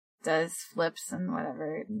does flips and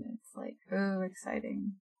whatever. And it's like, ooh,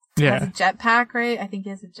 exciting. Yeah. He has a jetpack, right? I think he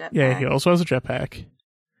has a jetpack. Yeah, he also has a jetpack.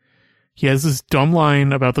 He has this dumb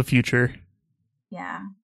line about the future. Yeah.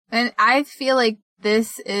 And I feel like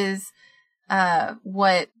this is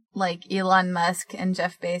what like Elon Musk and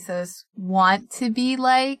Jeff Bezos want to be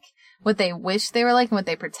like, what they wish they were like, and what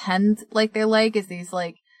they pretend like they're like is these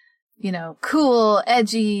like, cool,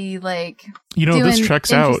 edgy, like this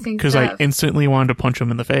checks out because I instantly wanted to punch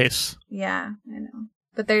him in the face. Yeah, I know.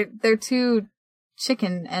 But they're too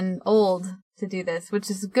chicken and old to do this, which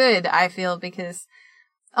is good, I feel, because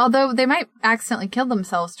although they might accidentally kill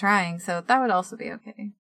themselves trying, so that would also be okay.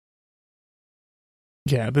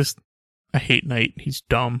 Yeah, I hate Knight. He's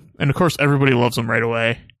dumb. And of course, everybody loves him right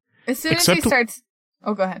away. As soon as he starts...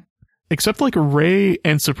 Oh, go ahead. Except like Ray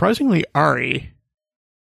and surprisingly Ari.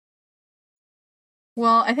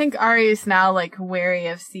 Well, I think Ari is now like wary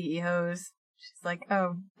of CEOs. She's like,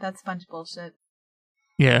 oh, that's a bunch of bullshit.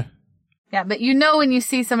 Yeah. Yeah, but you know when you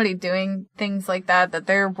see somebody doing things like that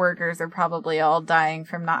their workers are probably all dying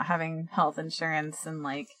from not having health insurance and,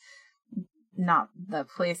 like, not the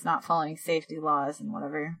police not following safety laws and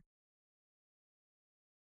whatever.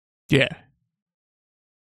 Yeah.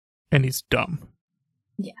 And he's dumb.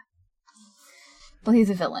 Yeah. Well, he's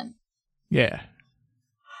a villain. Yeah.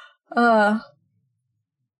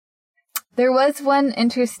 There was one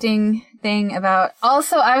interesting thing about...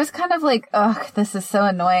 Also, I was kind of like, ugh, this is so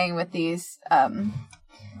annoying with these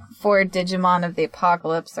 4 Digimon of the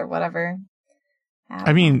Apocalypse or whatever.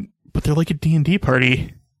 I mean, but they're like a D&D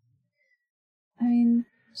party. I mean,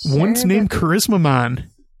 sure, one's named Charismamon.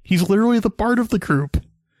 He's literally the bard of the group.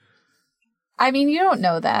 I mean, you don't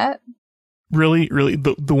know that. Really?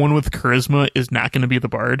 The one with charisma is not going to be the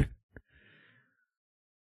bard?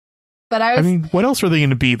 But I mean, what else are they going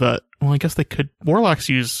to be? Well, I guess they could... Warlocks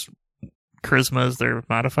use charisma as their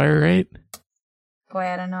modifier, right? Boy,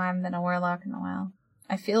 I don't know. I haven't been a warlock in a while.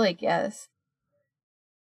 I feel like yes.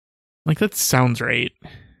 Like, that sounds right.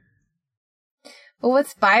 Well,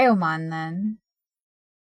 what's Biomon then?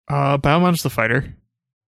 Biomon's the fighter.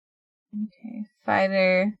 Okay.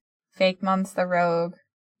 Fighter. Fakemon's the rogue.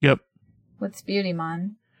 Yep. What's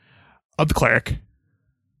Beautymon? The cleric.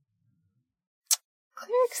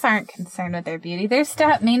 Clerics aren't concerned with their beauty. Their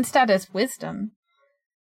main stat is wisdom.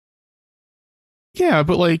 Yeah,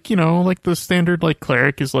 but like, you know, like the standard like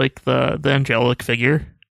cleric is like the angelic figure.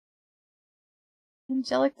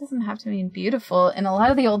 Angelic doesn't have to mean beautiful. In a lot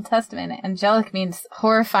of the Old Testament, angelic means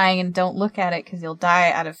horrifying and don't look at it because you'll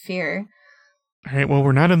die out of fear. All right, well,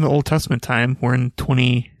 we're not in the Old Testament time. We're in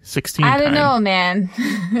 2016 I don't know, man.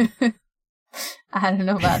 I don't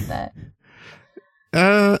know about that.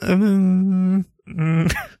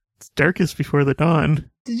 It's darkest before the dawn.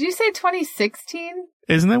 Did you say 2016?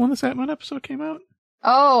 Isn't that when the Satmon episode came out?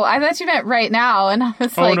 Oh, I thought you meant right now, and I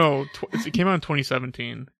was like... Oh, no, it came out in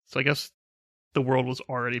 2017, so I guess the world was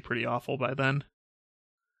already pretty awful by then.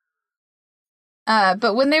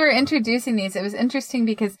 But when they were introducing these, it was interesting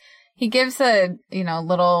because he gives a,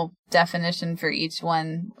 little definition for each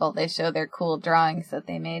one while they show their cool drawings that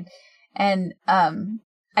they made. And, I'm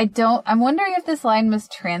wondering if this line was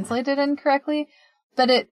translated incorrectly, but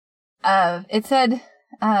it said,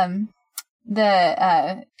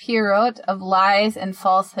 the Pierrot of lies and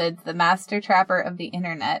falsehoods, the master trapper of the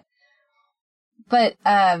internet. But,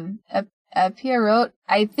 a Pierrot,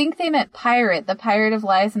 I think they meant pirate, the pirate of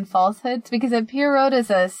lies and falsehoods, because a Pierrot is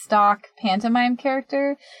a stock pantomime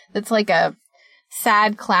character that's like a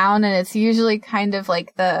sad clown, and it's usually kind of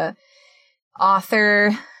like the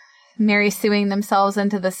author Mary suing themselves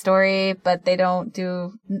into the story, but they don't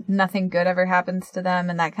do, nothing good ever happens to them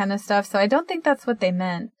and that kind of stuff. So I don't think that's what they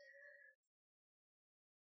meant.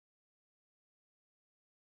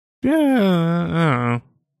 Yeah, I don't know.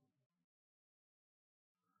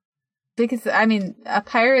 Because, I mean, a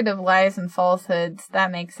pirate of lies and falsehoods,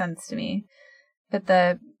 that makes sense to me. But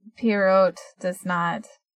the Pierrot does not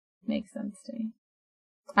make sense to me.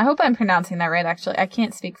 I hope I'm pronouncing that right, actually. I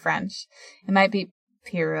can't speak French. It might be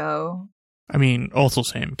Pierrot. I mean, also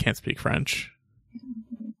same, can't speak French.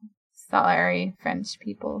 Sorry, French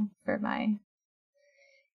people, for my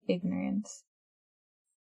ignorance.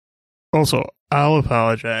 Also, I'll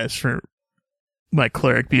apologize for my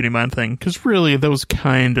cleric Beautymon thing, because really, that was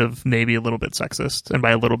kind of maybe a little bit sexist. And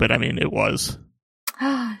by a little bit, I mean it was.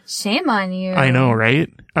 Shame on you. I know, right?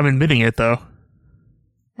 I'm admitting it, though.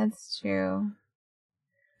 That's true.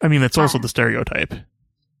 I mean, that's also the stereotype.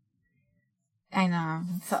 I know.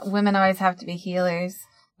 So women always have to be healers.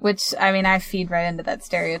 Which, I mean, I feed right into that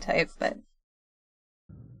stereotype, but...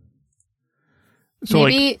 So,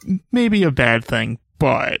 maybe a bad thing,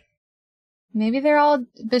 but... Maybe they're all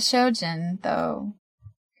Bishojin, though.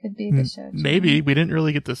 Could be Bishojin. Maybe. We didn't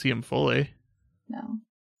really get to see him fully. No.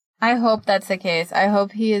 I hope that's the case. I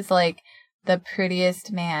hope he is, the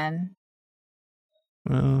prettiest man.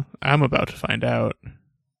 Well, I'm about to find out.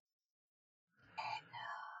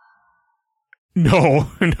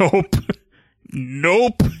 No. Nope.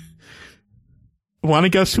 Nope. Want to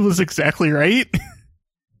guess who was exactly right?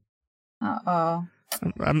 Uh-oh.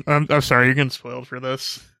 I'm sorry, you're getting spoiled for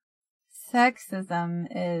this. Sexism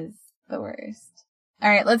is the worst. All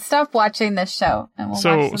right, let's stop watching this show and we'll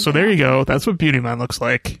watch So there you go. That's what Beautymon looks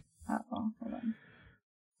like. Uh-oh, hold on.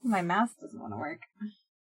 My mouse doesn't want to work.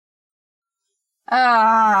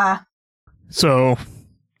 Ah. So,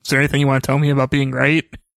 is there anything you want to tell me about being right?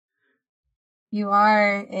 You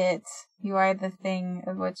are it. You are the thing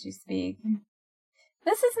of which you speak.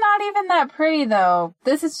 This is not even that pretty, though.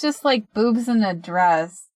 This is just like boobs in a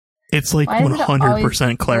dress. It's like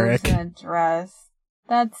 100% cleric. Boobs in a dress?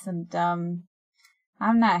 That's some dumb...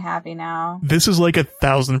 I'm not happy now. This is like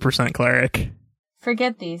 1,000% cleric.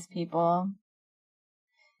 Forget these people.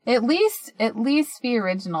 At least be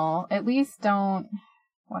original. At least don't...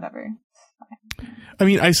 Whatever. I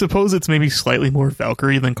mean, I suppose it's maybe slightly more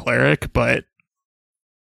Valkyrie than cleric, but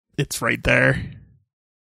it's right there.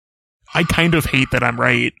 I kind of hate that I'm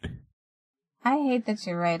right. I hate that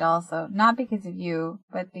you're right also. Not because of you,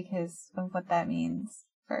 but because of what that means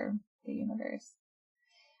for the universe.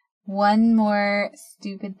 One more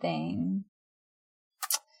stupid thing.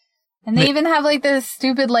 And they even have like this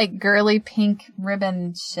stupid like girly pink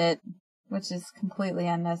ribbon shit, which is completely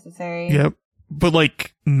unnecessary. Yep. But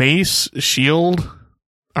like mace, shield,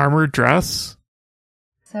 armored dress.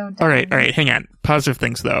 So dumb. All right, hang on. Positive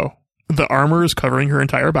things though. The armor is covering her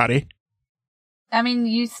entire body. I mean,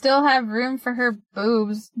 you still have room for her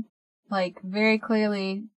boobs. Like, very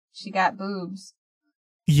clearly, she got boobs.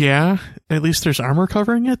 Yeah, at least there's armor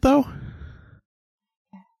covering it, though.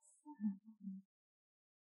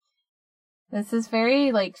 This is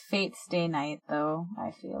very, like, Fate Stay Night, though,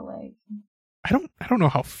 I feel like. I don't know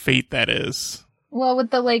how Fate that is. Well,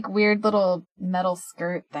 with the, like, weird little metal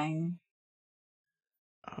skirt thing.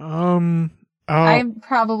 I'm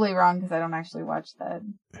probably wrong because I don't actually watch that.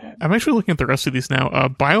 I'm actually looking at the rest of these now.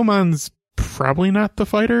 Biomon's probably not the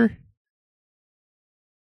fighter.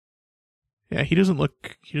 Yeah, he doesn't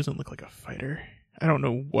look like a fighter. I don't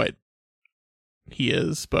know what he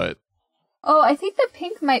is, but oh, I think the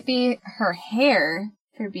pink might be her hair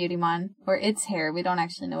for Beautymon, or its hair. We don't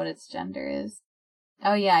actually know what its gender is.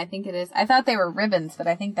 Oh yeah, I think it is. I thought they were ribbons, but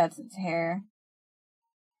I think that's its hair.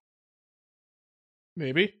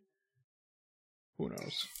 Maybe. Who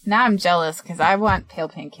knows? Now I'm jealous because I want pale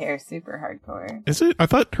pink hair super hardcore. Is it? I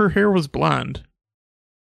thought her hair was blonde.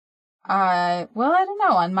 Well, I don't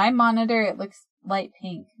know. On my monitor, it looks light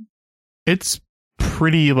pink. It's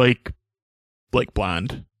pretty like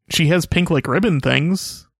blonde. She has pink like ribbon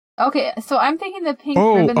things. Okay, so I'm thinking the pink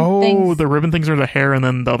ribbon things. Oh, the ribbon things are the hair, and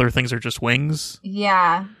then the other things are just wings.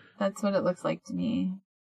 Yeah, that's what it looks like to me.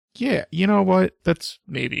 Yeah, you know what? That's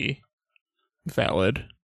maybe valid.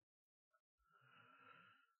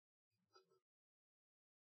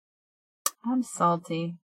 I'm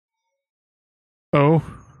salty. Oh.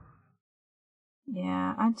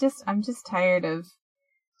 Yeah, I'm just tired of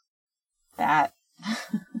that.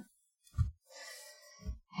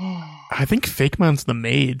 I think Fakemon's the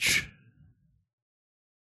mage.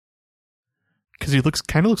 Because he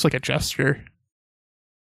kind of looks like a jester.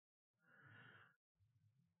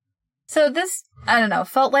 So this, I don't know,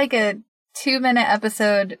 felt like a 2-minute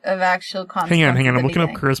episode of actual content. Hang on. I'm looking up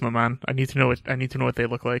Charisma Man. I need to know what they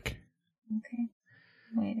look like. Okay.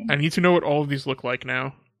 Waiting. I need to know what all of these look like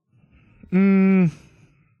now. All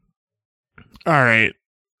right.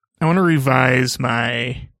 I want to revise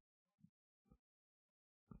my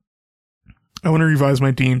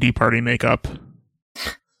D&D party makeup.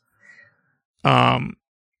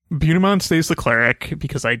 Beautymon stays the cleric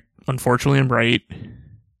because I unfortunately am right.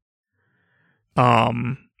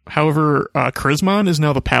 However, Charismon is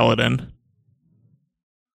now the paladin.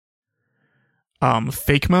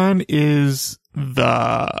 Fakemon is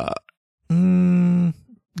the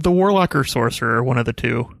warlock or sorcerer, one of the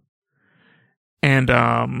two. And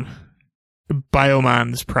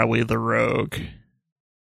Biomon's probably the rogue.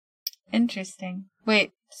 Interesting.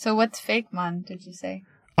 Wait, so what's Fakemon, did you say?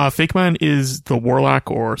 Fakemon is the warlock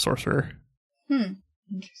or sorcerer.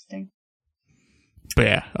 Interesting. But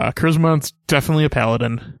yeah, Charismon's definitely a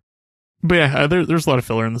paladin. But yeah, there's a lot of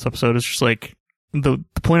filler in this episode. It's just like, the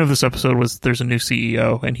point of this episode was there's a new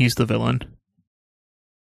CEO, and he's the villain.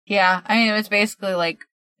 Yeah, I mean, it was basically like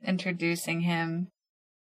introducing him.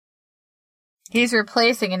 He's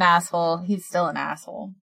replacing an asshole. He's still an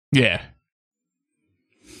asshole. Yeah.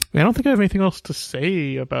 I don't think I have anything else to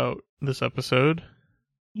say about this episode.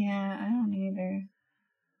 Yeah, I don't either.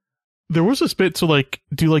 There was this bit, so like,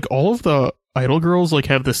 do like all of the idol girls like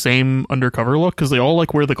have the same undercover look? Because they all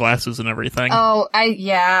like wear the glasses and everything. Oh,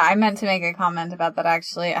 I meant to make a comment about that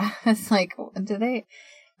actually. I was like,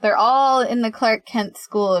 they're all in the Clark Kent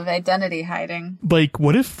school of identity hiding. Like,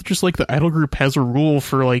 what if just like the idol group has a rule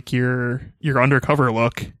for like your undercover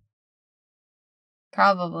look?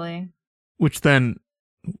 Probably. Which then,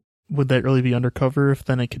 would that really be undercover if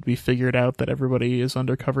then it could be figured out that everybody is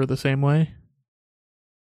undercover the same way?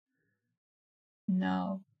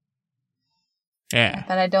 No. Yeah.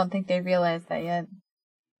 But I don't think they realize that yet.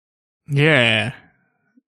 Yeah.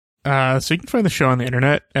 So you can find the show on the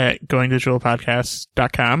internet at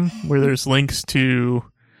goingdigitalpodcast.com, where there's links to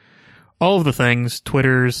all of the things,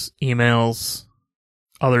 Twitters, emails,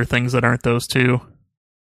 other things that aren't those two.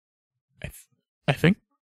 I think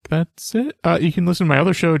that's it. You can listen to my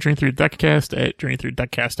other show, Journey Through Deckcast, at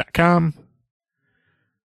journeythroughdeckcast.com.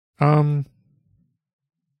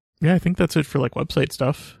 Yeah, I think that's it for like website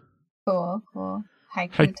stuff. Cool.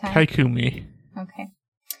 Haiku time. Haiku me. Okay.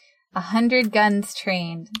 100 guns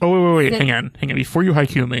trained. Oh, wait. Hang on. Before you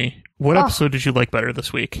haiku me, what episode did you like better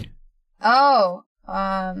this week? For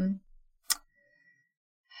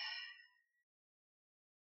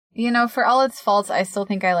all its faults, I still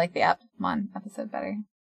think I like the Appmon episode better.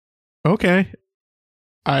 Okay.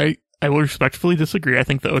 I will respectfully disagree. I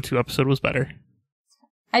think the O2 episode was better.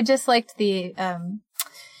 I just liked the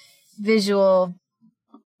visual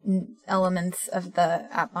elements of the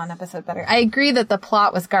Appmon episode better. I agree that the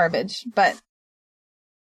plot was garbage, but...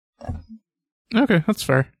 Okay, that's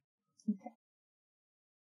fair. Okay.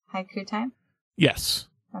 Haiku time? Yes.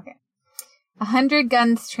 Okay. 100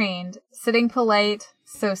 guns trained. Sitting polite.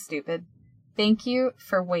 So stupid. Thank you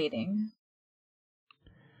for waiting.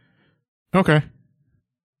 Okay.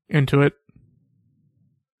 Into it.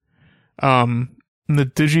 The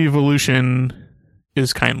Digievolution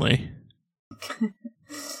is kindly.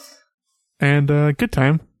 And good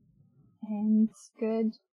time. And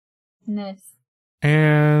goodness.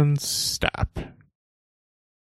 And stop.